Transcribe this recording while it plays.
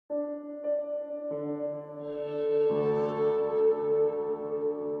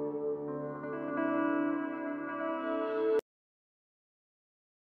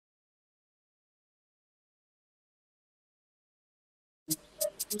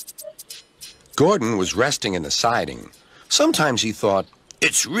Gordon was resting in the siding. Sometimes he thought,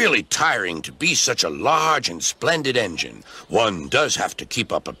 "It's really tiring to be such a large and splendid engine. One does have to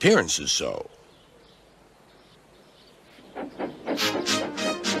keep up appearances so."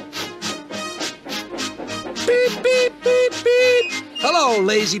 Beep, beep, beep, beep. "Hello,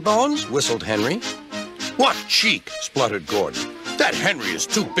 lazy bones," whistled Henry. "What cheek," spluttered Gordon. "That Henry is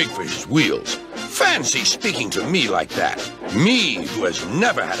too big for his wheels. Fancy speaking to me like that. Me, who has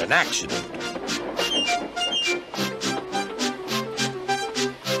never had an accident."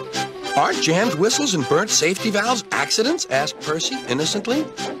 "Aren't jammed whistles and burnt safety valves accidents?" asked Percy innocently.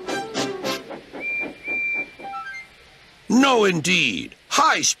 "No, indeed.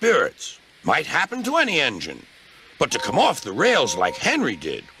 High spirits. Might happen to any engine. But to come off the rails like Henry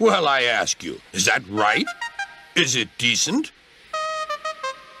did, well, I ask you, is that right? Is it decent?"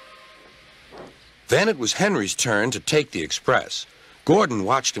 Then it was Henry's turn to take the express. Gordon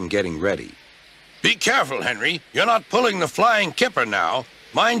watched him getting ready. "Be careful, Henry. You're not pulling the flying kipper now.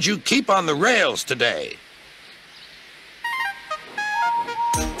 Mind you keep on the rails today."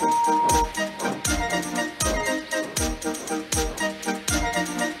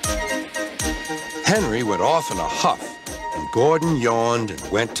 Henry went off in a huff, and Gordon yawned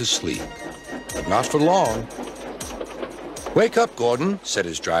and went to sleep. But not for long. "Wake up, Gordon," said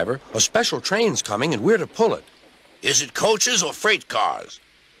his driver. "A special train's coming and we're to pull it." "Is it coaches or freight cars?"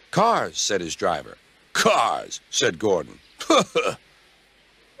 "Cars," said his driver. "Cars," said Gordon.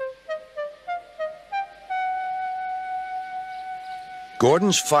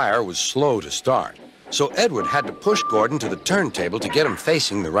 Gordon's fire was slow to start, so Edward had to push Gordon to the turntable to get him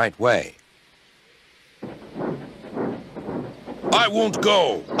facing the right way. "I won't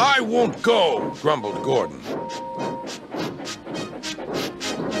go! I won't go!" grumbled Gordon.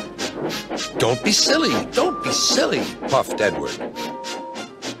 "Don't be silly! Don't be silly!" puffed Edward.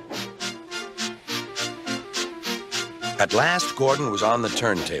 At last, Gordon was on the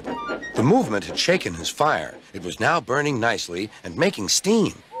turntable. The movement had shaken his fire. It was now burning nicely and making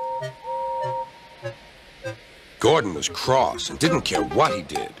steam. Gordon was cross and didn't care what he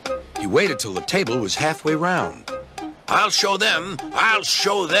did. He waited till the table was halfway round. "I'll show them! I'll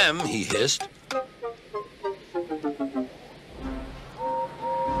show them!" he hissed.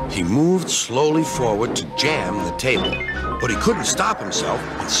 He moved slowly forward to jam the table, but he couldn't stop himself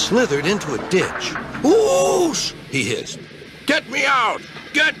and slithered into a ditch. "Whoosh!" he hissed. "Get me out!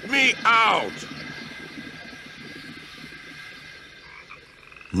 Get me out!"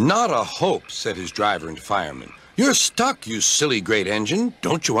 "Not a hope," said his driver and fireman. "You're stuck, you silly great engine.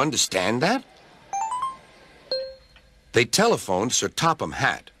 Don't you understand that?" They telephoned Sir Topham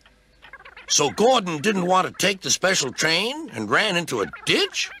Hatt. "So Gordon didn't want to take the special train and ran into a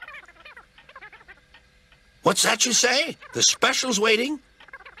ditch?" "What's that you say? The special's waiting?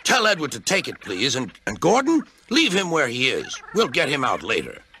 Tell Edward to take it, please, and Gordon, leave him where he is. We'll get him out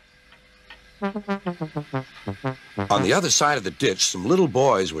later." On the other side of the ditch, some little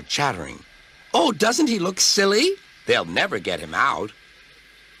boys were chattering. "Oh, doesn't he look silly? They'll never get him out."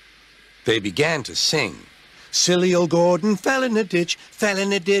 They began to sing. "Silly old Gordon fell in a ditch, fell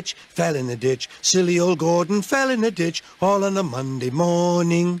in a ditch, fell in a ditch. Silly old Gordon fell in a ditch, all on a Monday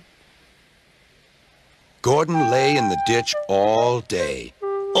morning." Gordon lay in the ditch all day.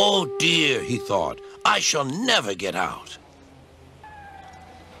 "Oh dear," he thought, "I shall never get out."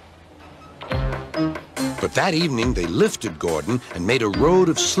 But that evening they lifted Gordon and made a road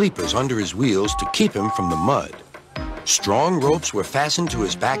of sleepers under his wheels to keep him from the mud. Strong ropes were fastened to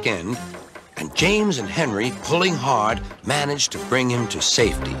his back end, and James and Henry, pulling hard, managed to bring him to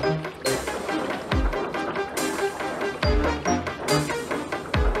safety.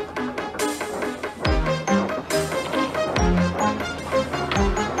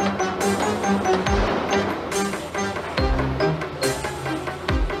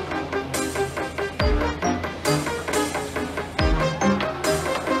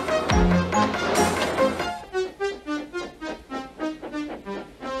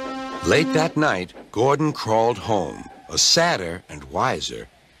 Late that night, Gordon crawled home, a sadder and wiser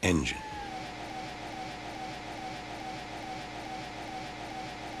engine.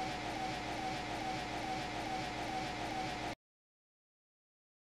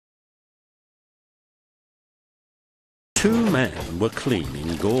 Two men were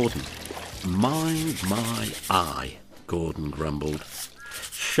cleaning Gordon. "Mind my eye," Gordon grumbled.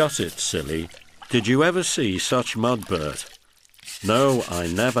 "Shut it, silly. Did you ever see such mud, Bert?" "No, I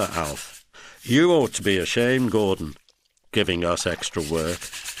never, Alf." "You ought to be ashamed, Gordon, giving us extra work."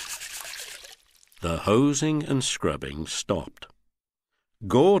 The hosing and scrubbing stopped.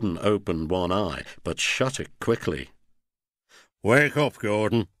 Gordon opened one eye, but shut it quickly. "Wake up,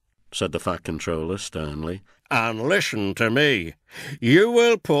 Gordon," said the Fat Controller sternly, "and listen to me. You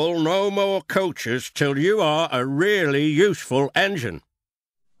will pull no more coaches till you are a really useful engine."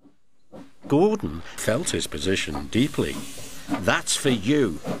 Gordon felt his position deeply. "That's for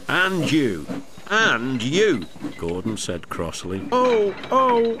you, and you, and you," Gordon said crossly. "Oh,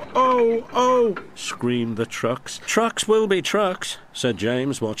 oh, oh, oh," screamed the trucks. "Trucks will be trucks," said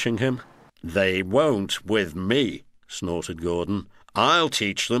James, watching him. "They won't with me," snorted Gordon. "I'll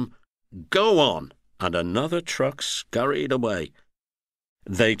teach them. Go on." And another truck scurried away.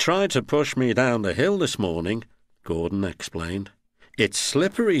 "They tried to push me down the hill this morning," Gordon explained. "It's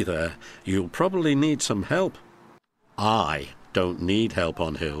slippery there. You'll probably need some help." "I don't need help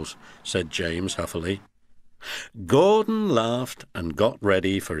on hills," said James huffily. Gordon laughed and got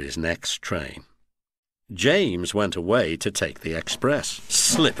ready for his next train. James went away to take the express.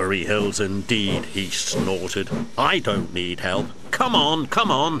 "Slippery hills indeed," he snorted. "I don't need help. Come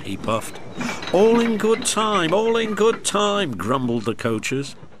on, he puffed. All in good time, grumbled the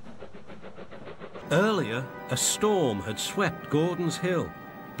coaches. Earlier, a storm had swept Gordon's Hill,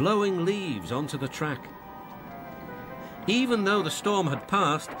 blowing leaves onto the track. Even though the storm had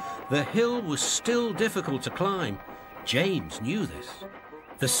passed, the hill was still difficult to climb. James knew this.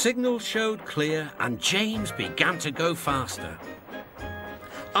 The signal showed clear and James began to go faster.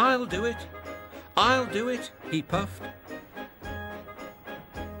 I'll do it, he puffed.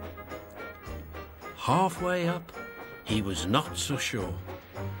 Halfway up, he was not so sure.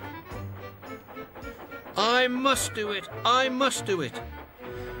 I must do it.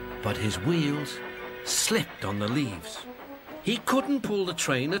 But his wheels slipped on the leaves. He couldn't pull the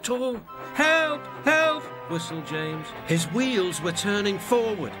train at all. Help, help, whistled James. His wheels were turning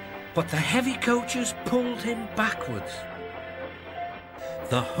forward, but the heavy coaches pulled him backwards.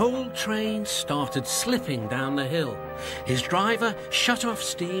 The whole train started slipping down the hill. His driver shut off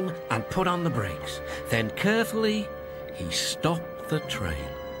steam and put on the brakes. Then carefully, he stopped the train.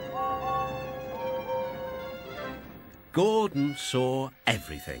 Gordon saw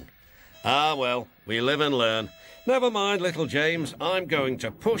everything. Ah, well, we live and learn. Never mind, little James, I'm going to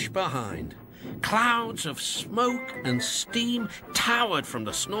push behind. Clouds of smoke and steam towered from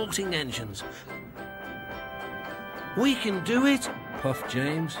the snorting engines. We can do it, puffed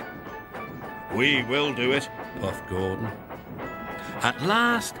James. We will do it, puffed Gordon. At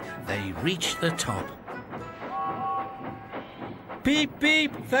last, they reached the top. Beep,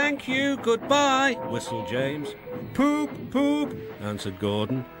 beep, thank you, goodbye, whistled James. Poop, poop, answered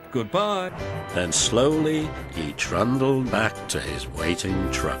Gordon. Goodbye. Then slowly he trundled back to his waiting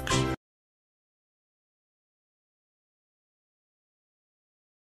trucks.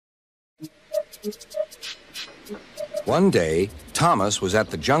 One day, Thomas was at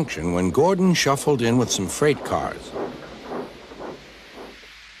the junction when Gordon shuffled in with some freight cars.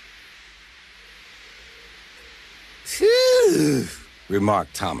 Phew,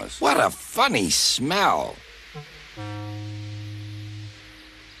 remarked Thomas. What a funny smell.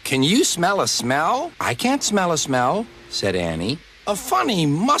 Can you smell a smell? I can't smell a smell, said Annie. A funny,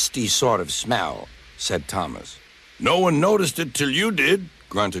 musty sort of smell, said Thomas. No one noticed it till you did,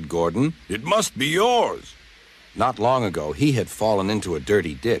 grunted Gordon. It must be yours. Not long ago, he had fallen into a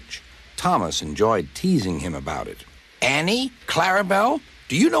dirty ditch. Thomas enjoyed teasing him about it. Annie, Clarabelle,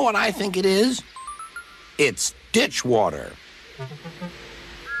 do you know what I think it is? It's ditch water.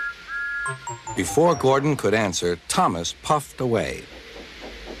 Before Gordon could answer, Thomas puffed away.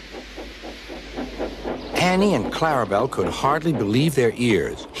 Annie and Clarabelle could hardly believe their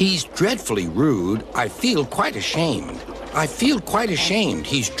ears. He's dreadfully rude. I feel quite ashamed. I feel quite ashamed.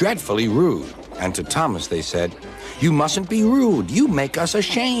 He's dreadfully rude. And to Thomas they said, you mustn't be rude. You make us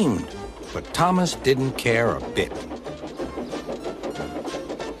ashamed. But Thomas didn't care a bit.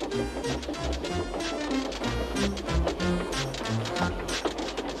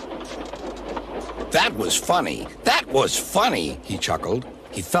 That was funny. That was funny, he chuckled.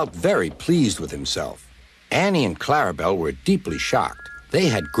 He felt very pleased with himself. Annie and Clarabelle were deeply shocked. They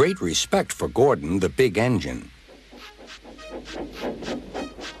had great respect for Gordon, the big engine.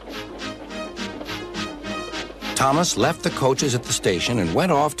 Thomas left the coaches at the station and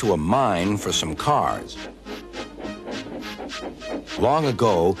went off to a mine for some cars. Long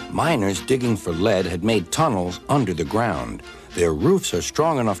ago, miners digging for lead had made tunnels under the ground. Their roofs are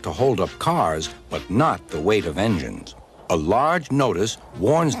strong enough to hold up cars, but not the weight of engines. A large notice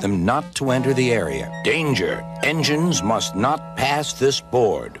warns them not to enter the area. Danger! Engines must not pass this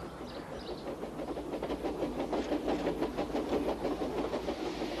board.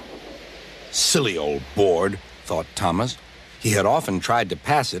 Silly old board, thought Thomas. He had often tried to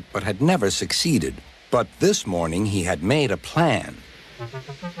pass it, but had never succeeded. But this morning he had made a plan.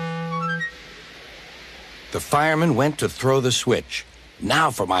 The fireman went to throw the switch.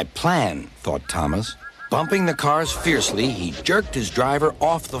 Now for my plan, thought Thomas. Bumping the cars fiercely, he jerked his driver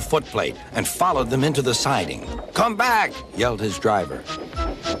off the footplate and followed them into the siding. "Come back!" yelled his driver.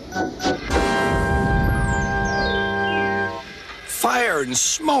 "Fire and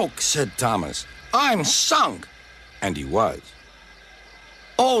smoke," said Thomas. "I'm sunk." And he was.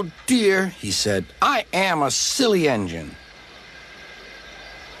 "Oh dear," he said, "I am a silly engine."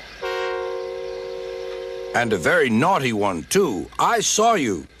 "And a very naughty one, too. I saw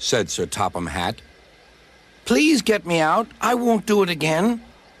you," said Sir Topham Hatt. "Please get me out. I won't do it again."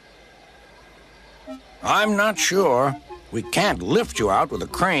 "I'm not sure. We can't lift you out with a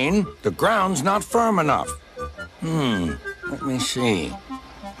crane. The ground's not firm enough." Let me see.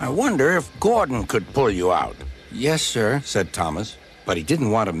 I wonder if Gordon could pull you out." "Yes, sir," said Thomas, but he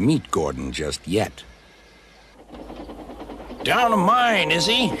didn't want to meet Gordon just yet. "Down a mine, is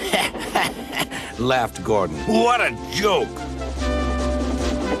he?" laughed Gordon. "What a joke!"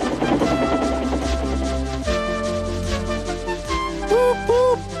 "Boop,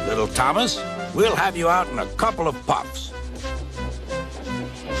 boop, little Thomas. We'll have you out in a couple of puffs."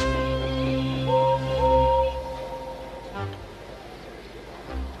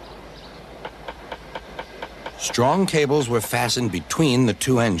 Strong cables were fastened between the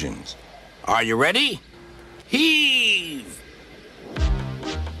two engines. "Are you ready? Heave!"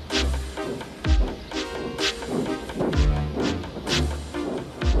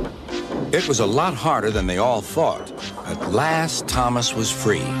 It was a lot harder than they all thought. At last, Thomas was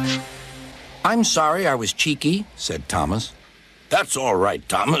free. "I'm sorry I was cheeky," said Thomas. "That's all right,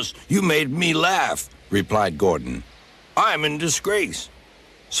 Thomas. You made me laugh," replied Gordon. "I'm in disgrace."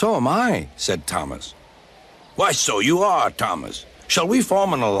 "So am I," said Thomas. "Why, so you are, Thomas. Shall we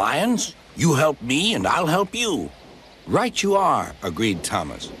form an alliance? You help me and I'll help you." "Right you are," agreed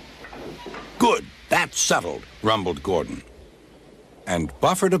Thomas. "Good, that's settled," rumbled Gordon. And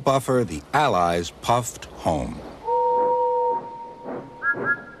buffer to buffer, the Allies puffed home.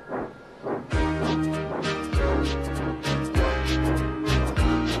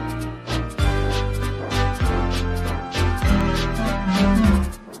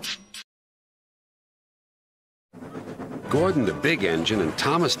 Gordon, the big engine, and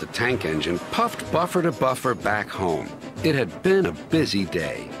Thomas, the tank engine, puffed buffer to buffer back home. It had been a busy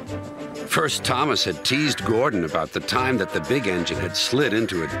day. First, Thomas had teased Gordon about the time that the big engine had slid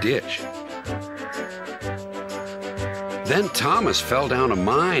into a ditch. Then Thomas fell down a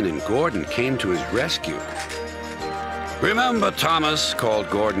mine and Gordon came to his rescue. "Remember, Thomas," called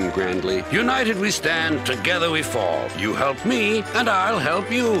Gordon grandly, "united we stand, together we fall. You help me and I'll help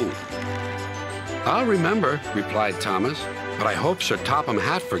you." "I'll remember," replied Thomas, "but I hope Sir Topham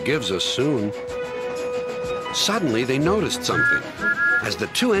Hatt forgives us soon." Suddenly, they noticed something. As the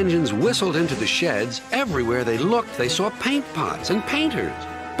two engines whistled into the sheds, everywhere they looked, they saw paint pots and painters.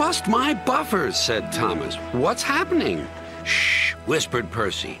 "Bust my buffers," said Thomas. "What's happening?" "Shh," whispered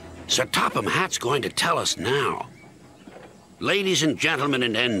Percy. "Sir Topham Hatt's going to tell us now. Ladies and gentlemen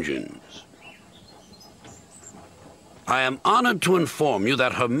and engines, I am honored to inform you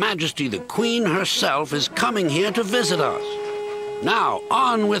that Her Majesty the Queen herself is coming here to visit us. Now,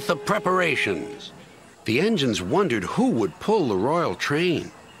 on with the preparations." The engines wondered who would pull the royal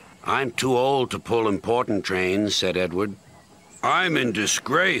train. "I'm too old to pull important trains," said Edward. "I'm in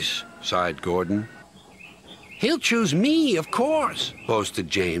disgrace," sighed Gordon. "He'll choose me, of course," boasted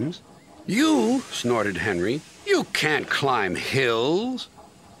James. "You," snorted Henry, "you can't climb hills."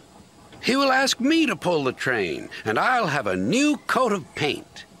 "He will ask me to pull the train, and I'll have a new coat of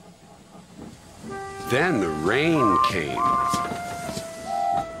paint." Then the rain came.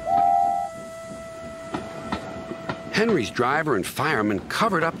 Henry's driver and fireman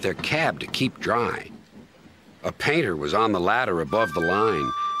covered up their cab to keep dry. A painter was on the ladder above the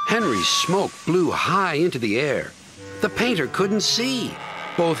line. Henry's smoke blew high into the air. The painter couldn't see.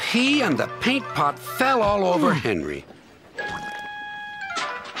 Both he and the paint pot fell all over Henry.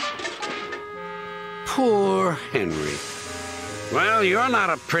 Poor Henry. "Well, you're not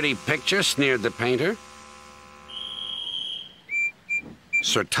a pretty picture," sneered the painter.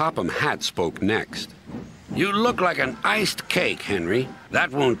 Sir Topham Hatt spoke next. "You look like an iced cake, Henry.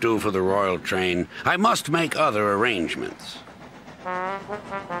 That won't do for the royal train. I must make other arrangements."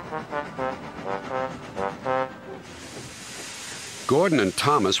 Gordon and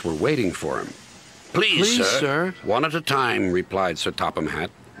Thomas were waiting for him. Please, sir. One at a time," replied Sir Topham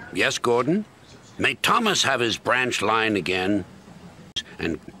Hatt. "Yes, Gordon?" "May Thomas have his branch line again?"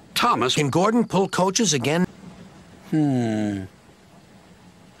 And Thomas... "Can Gordon pull coaches again?"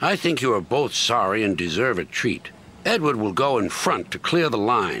 I think you are both sorry and deserve a treat. Edward will go in front to clear the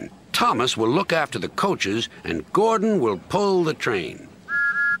line. Thomas will look after the coaches, and Gordon will pull the train.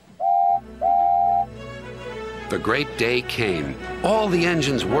 The great day came. All the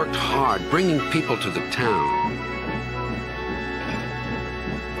engines worked hard, bringing people to the town.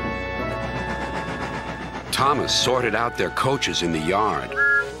 Thomas sorted out their coaches in the yard.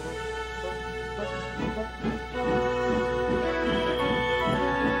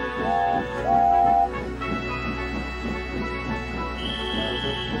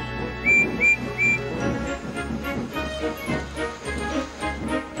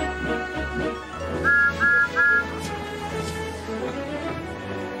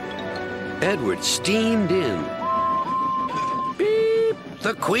 Edward steamed in. Beep!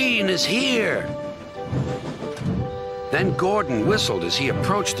 The Queen is here! Then Gordon whistled as he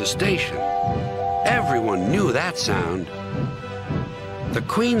approached the station. Everyone knew that sound. The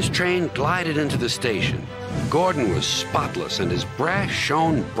Queen's train glided into the station. Gordon was spotless and his brass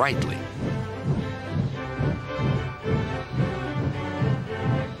shone brightly.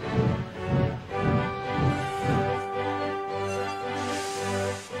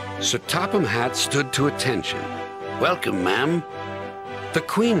 Sir Topham Hatt stood to attention. "Welcome, ma'am." The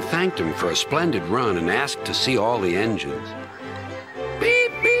Queen thanked him for a splendid run and asked to see all the engines.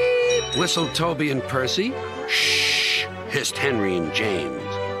 "Beep, beep," whistled Toby and Percy. "Shh," hissed Henry and James.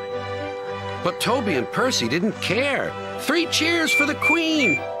 But Toby and Percy didn't care. "3 cheers for the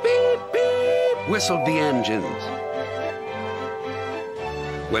Queen!" "Beep, beep," whistled the engines.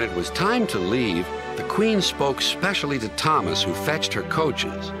 When it was time to leave, the Queen spoke specially to Thomas, who fetched her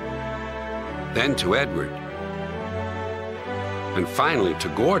coaches. Then to Edward, and finally to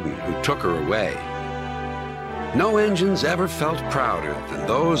Gordon, who took her away. No engines ever felt prouder than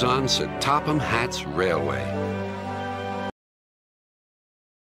those on Sir Topham Hatt's railway.